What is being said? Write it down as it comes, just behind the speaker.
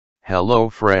Hello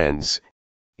friends,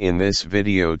 in this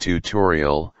video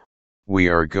tutorial, we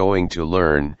are going to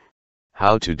learn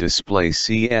how to display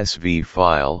CSV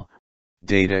file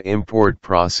data import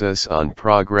process on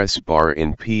progress bar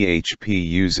in PHP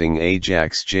using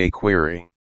Ajax jQuery.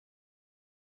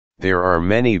 There are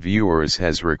many viewers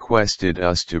has requested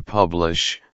us to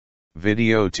publish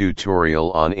video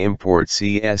tutorial on import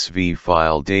CSV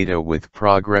file data with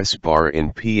progress bar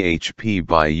in PHP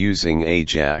by using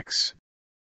Ajax.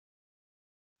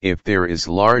 If there is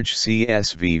large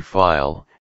CSV file,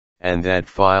 and that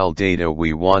file data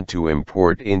we want to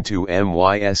import into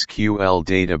MySQL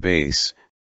database,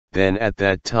 then at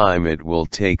that time it will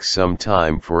take some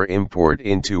time for import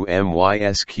into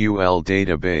MySQL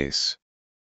database.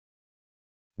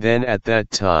 Then at that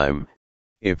time,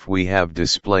 if we have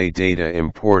display data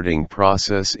importing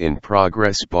process in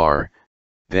progress bar,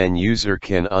 then user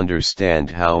can understand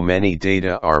how many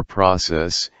data are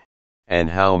process, and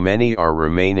how many are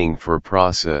remaining for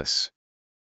process.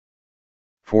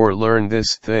 For learn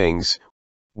this things,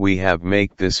 we have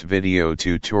make this video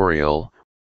tutorial,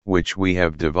 which we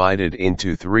have divided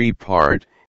into 3 part.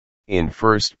 In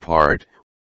first part,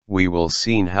 we will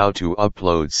see how to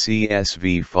upload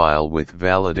CSV file with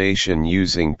validation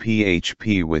using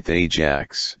PHP with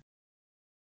Ajax.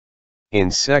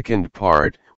 In second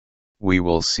part, we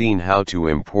will see how to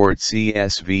import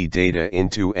CSV data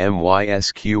into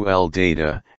MySQL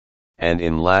data, and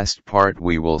in last part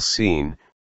we will see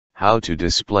how to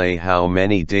display how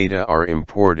many data are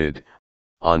imported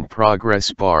on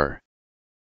progress bar.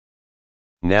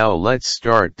 Now let's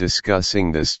start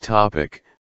discussing this topic.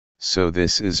 So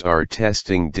this is our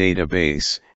testing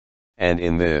database, and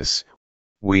in this,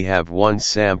 we have one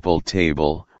sample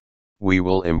table. We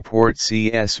will import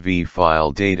CSV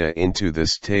file data into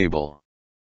this table.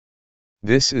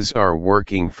 This is our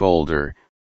working folder.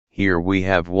 Here we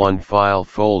have one file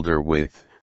folder with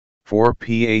 4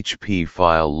 PHP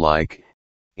file like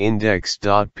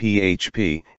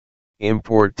index.php,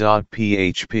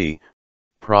 import.php,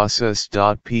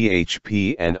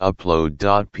 process.php and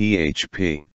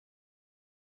upload.php.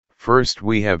 First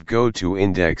we have go to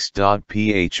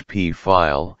index.php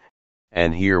file,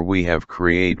 and here we have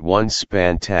create one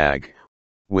span tag,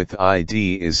 with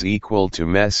ID is equal to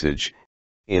message.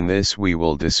 In this we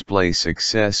will display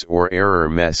success or error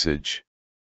message.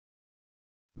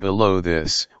 Below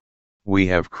this, we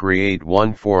have create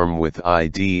one form with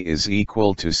ID is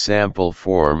equal to sample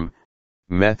form,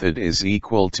 method is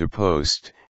equal to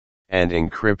post, and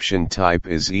encryption type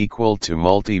is equal to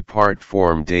multi-part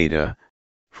form data,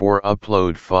 for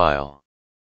upload file.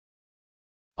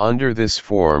 Under this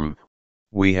form,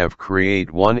 we have create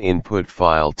one input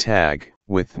file tag,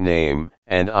 with name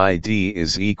and ID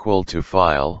is equal to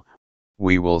file.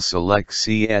 We will select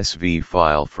CSV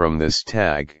file from this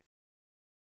tag.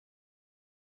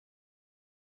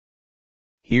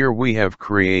 Here we have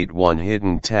create one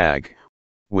hidden tag,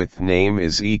 with name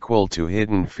is equal to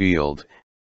hidden field,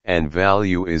 and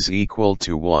value is equal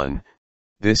to 1.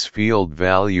 This field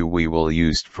value we will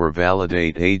use for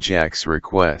validate Ajax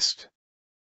request.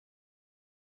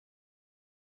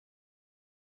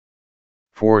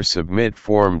 For submit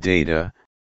form data,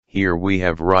 here we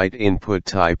have write input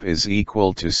type is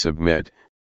equal to submit,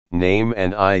 name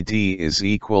and ID is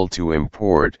equal to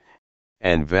import,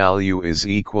 and value is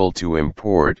equal to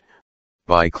import.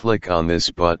 By click on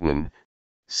this button,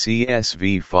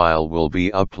 CSV file will be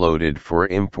uploaded for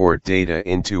import data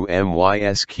into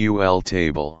MySQL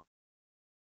table.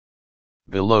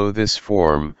 Below this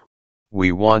form,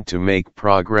 we want to make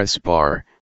progress bar.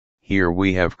 Here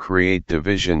we have create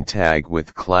division tag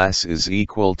with class is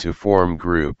equal to form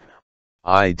group,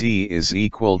 ID is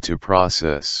equal to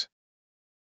process.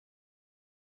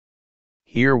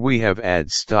 Here we have add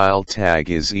style tag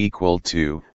is equal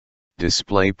to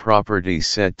display property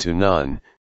set to none.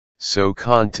 So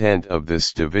content of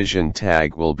this division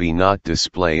tag will be not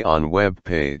display on web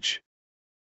page.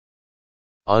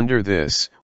 Under this,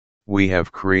 we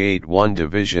have create one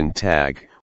division tag,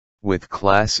 with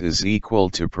class is equal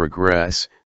to progress.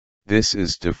 This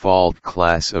is default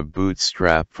class of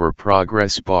Bootstrap for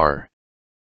progress bar.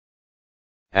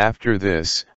 After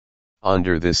this,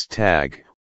 under this tag,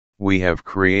 we have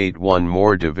create one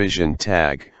more division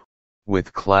tag,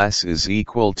 with class is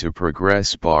equal to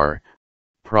progress bar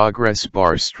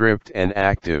stripped and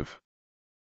active.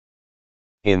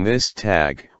 In this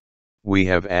tag, we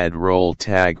have add role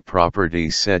tag property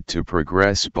set to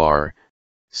progress bar.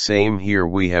 Same here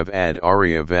we have add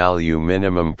aria value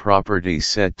minimum property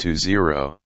set to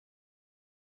 0.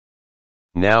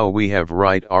 Now we have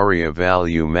write aria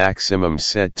value maximum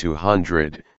set to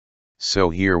 100.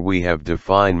 So here we have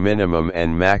defined minimum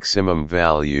and maximum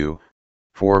value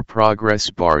for progress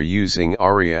bar using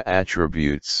ARIA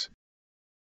attributes.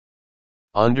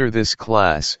 Under this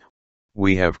class,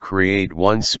 we have create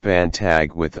one span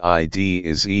tag with ID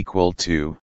is equal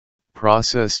to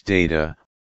process data.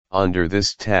 Under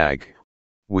this tag,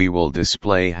 we will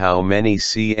display how many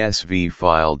CSV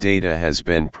file data has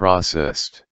been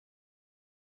processed.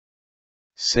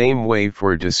 Same way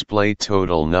for display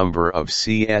total number of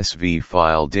CSV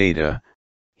file data.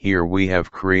 Here we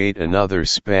have create another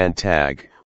span tag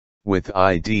with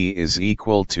ID is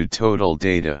equal to total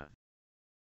data.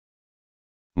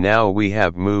 Now we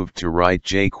have moved to write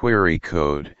Jquery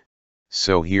code,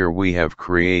 so here we have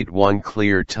create one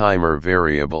clear timer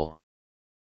variable.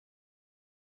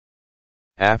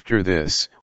 After this,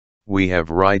 we have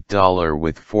write $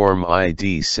 with form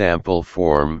ID sample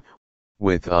form,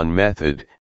 with on method,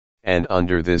 and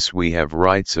under this we have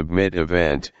write submit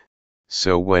event,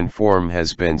 so when form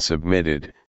has been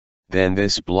submitted, then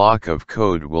this block of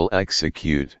code will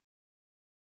execute.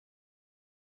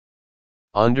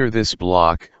 Under this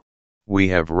block, we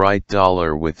have write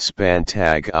 $ with span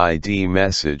tag ID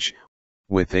message,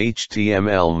 with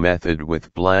HTML method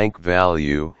with blank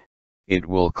value, it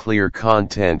will clear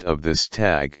content of this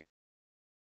tag.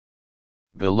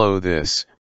 Below this,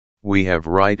 we have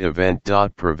write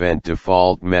event.prevent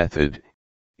default method,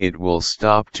 it will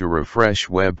stop to refresh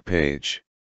web page.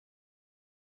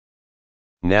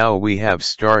 Now we have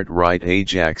start write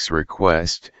Ajax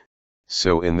request,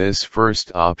 so in this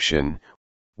first option,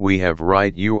 we have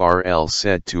write URL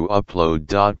set to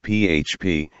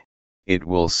upload.php, it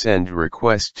will send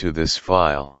request to this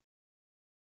file.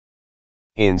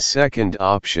 In second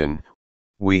option,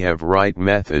 we have write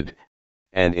method,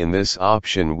 and in this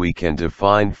option we can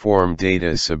define form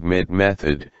data submit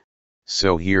method,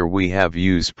 so here we have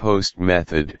use post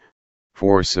method,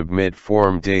 for submit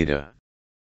form data.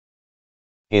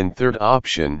 In third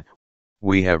option,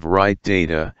 we have write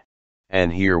data,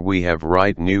 and here we have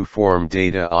write new form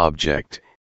data object,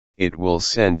 it will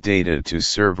send data to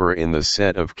server in the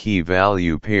set of key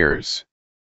value pairs.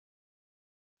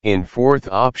 In fourth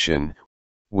option,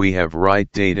 we have write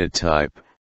data type,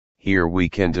 here we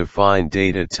can define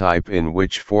data type in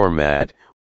which format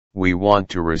we want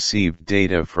to receive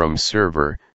data from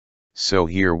server, so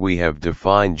here we have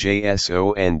defined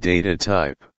JSON data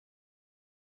type.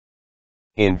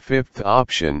 In fifth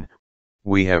option,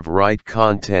 we have write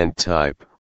content type,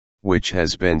 which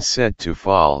has been set to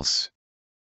false.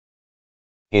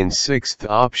 In sixth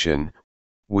option,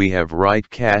 we have write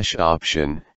cache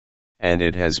option, and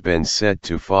it has been set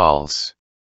to false.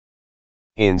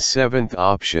 In seventh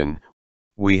option,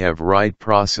 we have write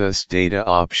process data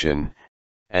option,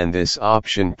 and this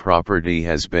option property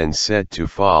has been set to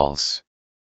false.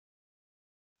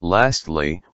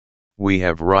 Lastly, we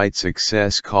have write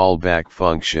success callback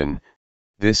function,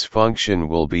 this function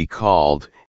will be called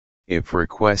if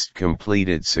request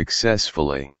completed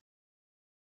successfully.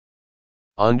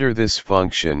 Under this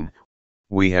function,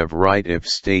 we have write if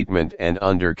statement, and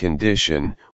under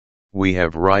condition, we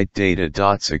have write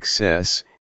data.success,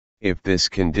 if this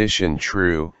condition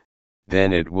true,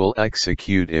 then it will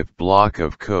execute if block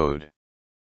of code.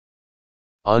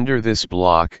 Under this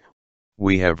block,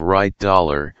 we have write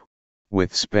 $,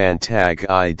 with span tag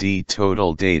ID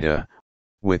total data,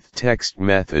 with text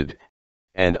method,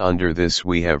 and under this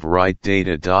we have write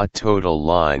data.total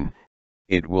line,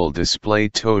 it will display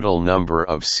total number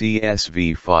of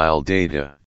CSV file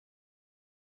data.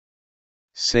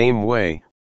 Same way,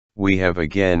 we have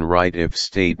again write if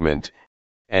statement,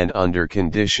 and under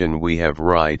condition we have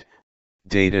write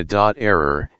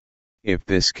data.error, if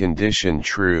this condition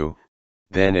true,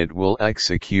 then it will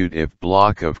execute if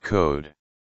block of code.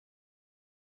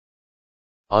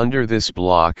 Under this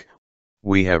block,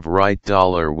 we have write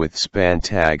 $ with span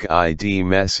tag ID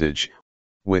message,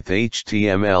 with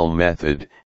HTML method,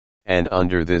 and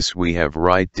under this we have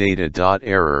write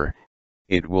data.error,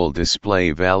 it will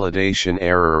display validation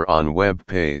error on web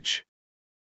page.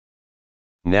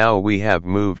 Now we have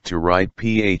moved to write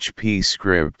PHP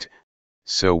script,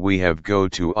 so we have go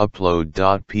to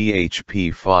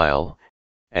upload.php file,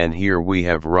 and here we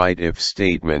have write if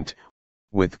statement,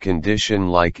 with condition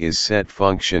like is set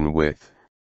function with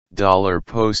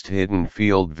 $post hidden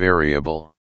field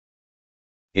variable.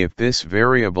 If this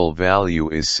variable value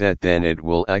is set, then it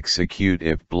will execute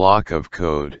if block of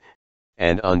code,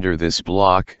 and under this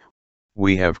block,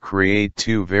 we have create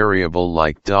two variable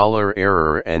like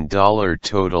 $error and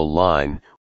 $total line,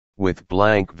 with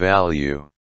blank value.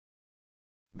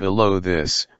 Below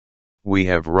this, we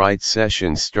have write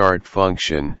session start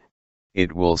function,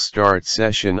 it will start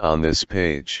session on this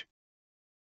page.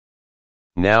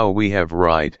 Now we have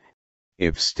write,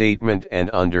 if statement, and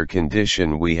under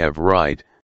condition we have write,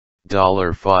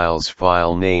 $files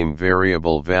file name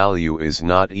variable value is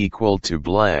not equal to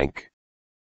blank.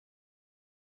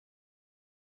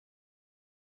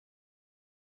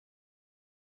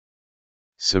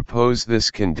 Suppose this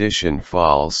condition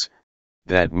false,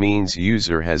 that means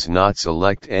user has not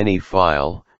select any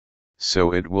file,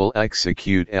 so it will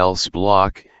execute else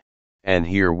block, and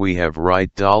here we have write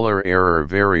 $error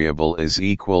variable is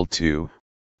equal to,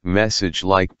 message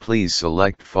like please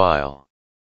select file.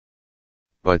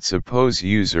 But suppose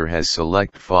user has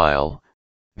select file,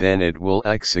 then it will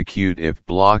execute if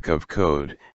block of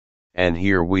code, and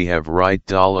here we have write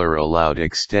 $allowed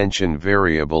extension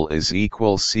variable is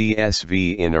equal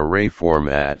CSV in array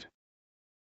format.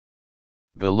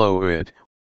 Below it,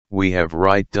 we have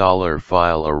write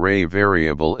 $file array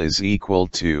variable is equal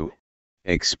to,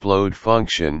 explode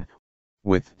function,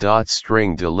 with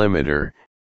 .string delimiter,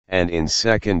 and in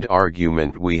second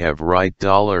argument we have write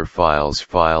 $files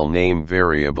file name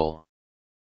variable.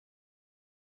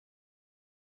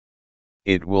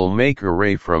 It will make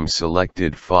array from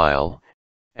selected file,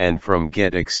 and from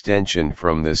get extension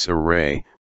from this array,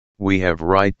 we have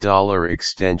write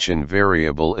 $extension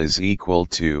variable is equal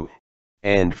to,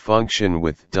 end function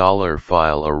with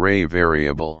 $file array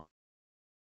variable.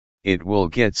 It will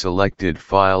get selected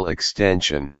file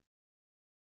extension.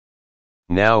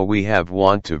 Now we have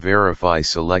want to verify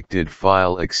selected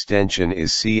file extension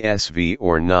is CSV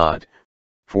or not.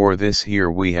 For this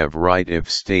here we have write if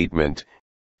statement,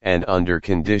 and under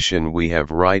condition we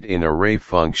have write in array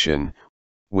function,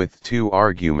 with 2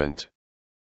 argument.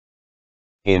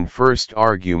 In first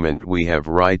argument we have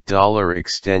write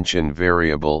 $extension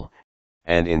variable,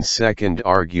 and in second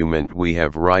argument we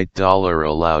have write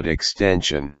 $allowed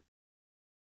extension.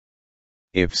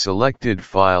 If selected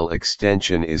file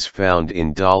extension is found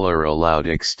in $allowed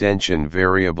extension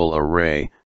variable array,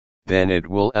 then it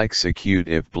will execute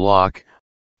if block,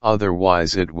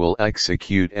 otherwise it will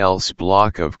execute else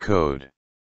block of code.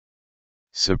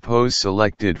 Suppose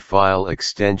selected file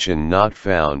extension not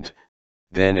found,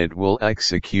 then it will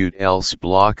execute else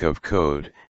block of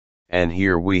code, and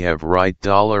here we have write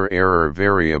 $error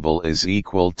variable is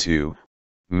equal to,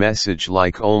 message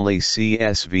like only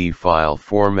CSV file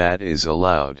format is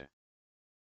allowed.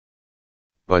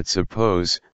 But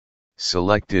suppose,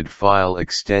 selected file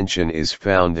extension is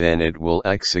found, then it will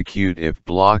execute if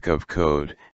block of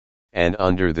code, and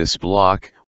under this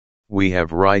block, we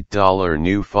have write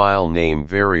 $new file name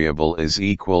variable is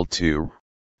equal to,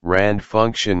 rand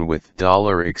function with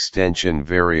 $extension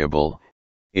variable,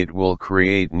 it will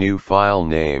create new file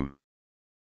name.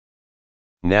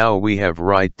 Now we have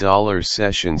write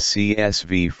 $session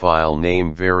CSV file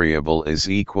name variable is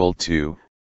equal to,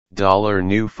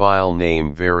 $new file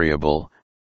name variable,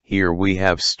 here we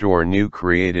have store new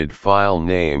created file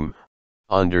name,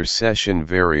 under session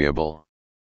variable.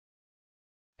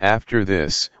 After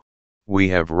this, we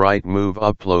have write move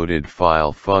uploaded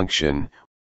file function,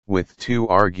 with 2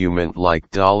 argument like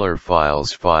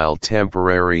 $files file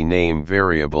temporary name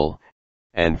variable,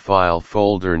 and file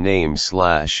folder name /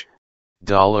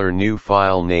 $new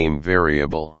file name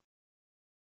variable.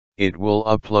 It will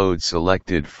upload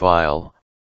selected file,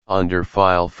 under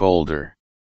file folder.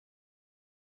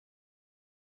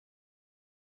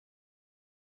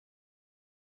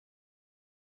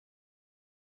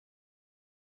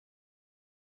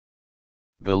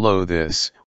 Below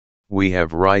this, we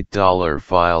have write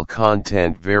 $file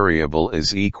content variable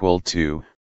is equal to,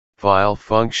 file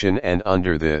function, and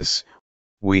under this,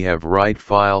 we have write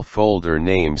file folder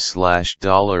name /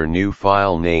 $new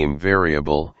file name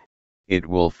variable, it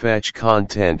will fetch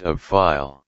content of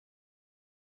file.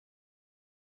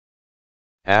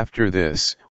 After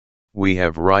this, we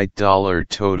have write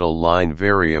 $total line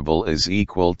variable is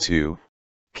equal to,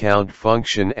 count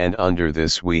function, and under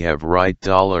this we have write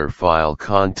 $file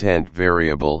content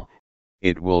variable,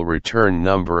 it will return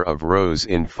number of rows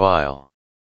in file.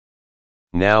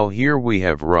 Now here we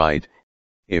have write,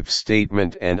 if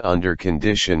statement, and under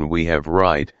condition we have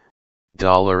write,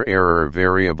 $error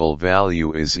variable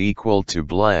value is equal to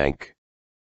blank.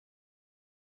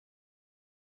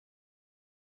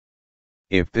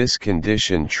 If this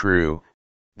condition true,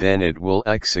 then it will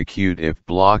execute if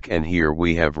block, and here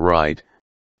we have write,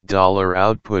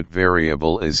 $output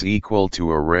variable is equal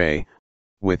to array,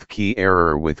 with key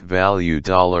error with value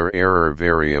 $error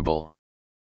variable.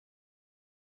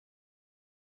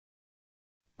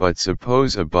 But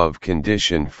suppose above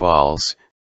condition false,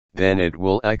 then it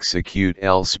will execute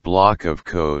else block of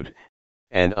code,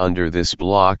 and under this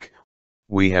block,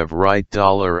 we have write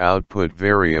 $output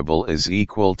variable is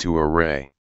equal to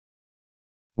array.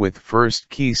 with first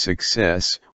key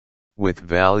success, with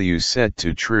value set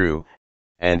to true,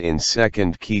 and in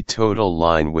second key total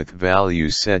line with value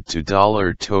set to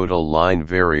 $total line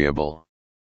variable.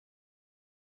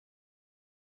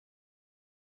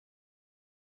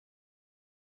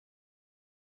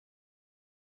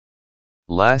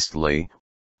 Lastly,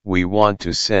 we want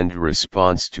to send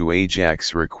response to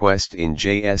Ajax request in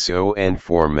JSON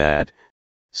format,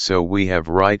 so we have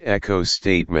write echo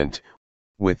statement,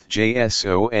 with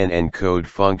JSON encode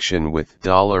function with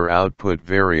 $output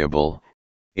variable.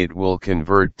 It will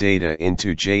convert data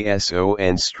into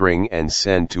JSON string and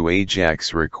send to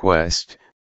Ajax request.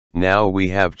 Now we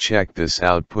have checked this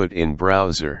output in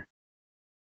browser.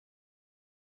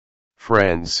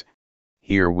 Friends,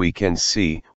 here we can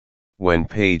see, when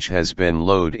page has been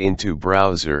loaded into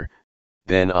browser,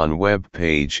 then on web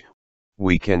page,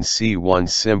 we can see one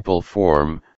simple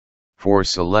form, for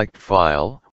select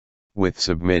file, with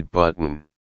submit button.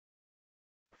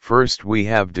 First we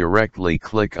have directly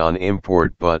click on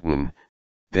import button,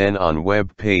 then on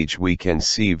web page we can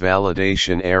see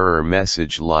validation error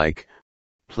message like,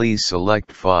 please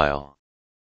select file.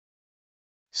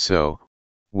 So,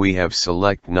 we have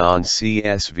select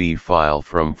non-CSV file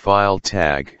from file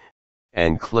tag,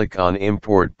 and click on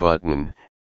import button.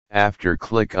 After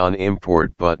click on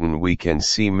import button we can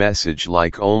see message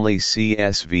like only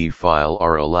CSV file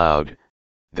are allowed.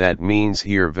 That means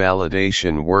here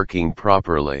validation working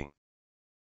properly.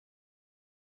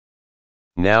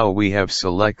 Now we have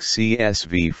select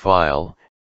CSV file,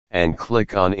 and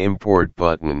click on import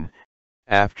button.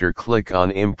 After click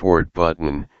on import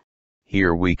button,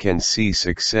 here we can see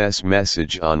success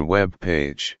message on web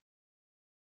page.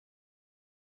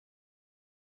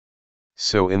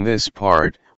 So in this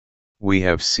part, we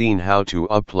have seen how to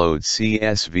upload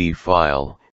CSV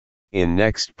file. In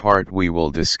next part we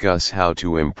will discuss how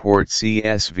to import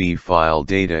CSV file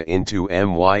data into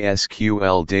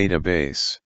MySQL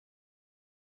database.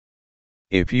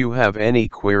 If you have any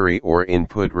query or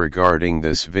input regarding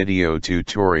this video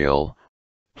tutorial,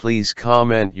 please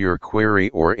comment your query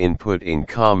or input in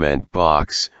comment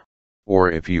box,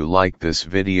 or if you like this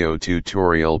video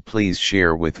tutorial please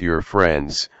share with your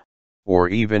friends, or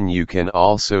even you can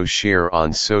also share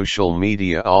on social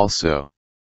media also.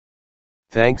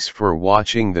 Thanks for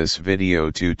watching this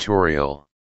video tutorial.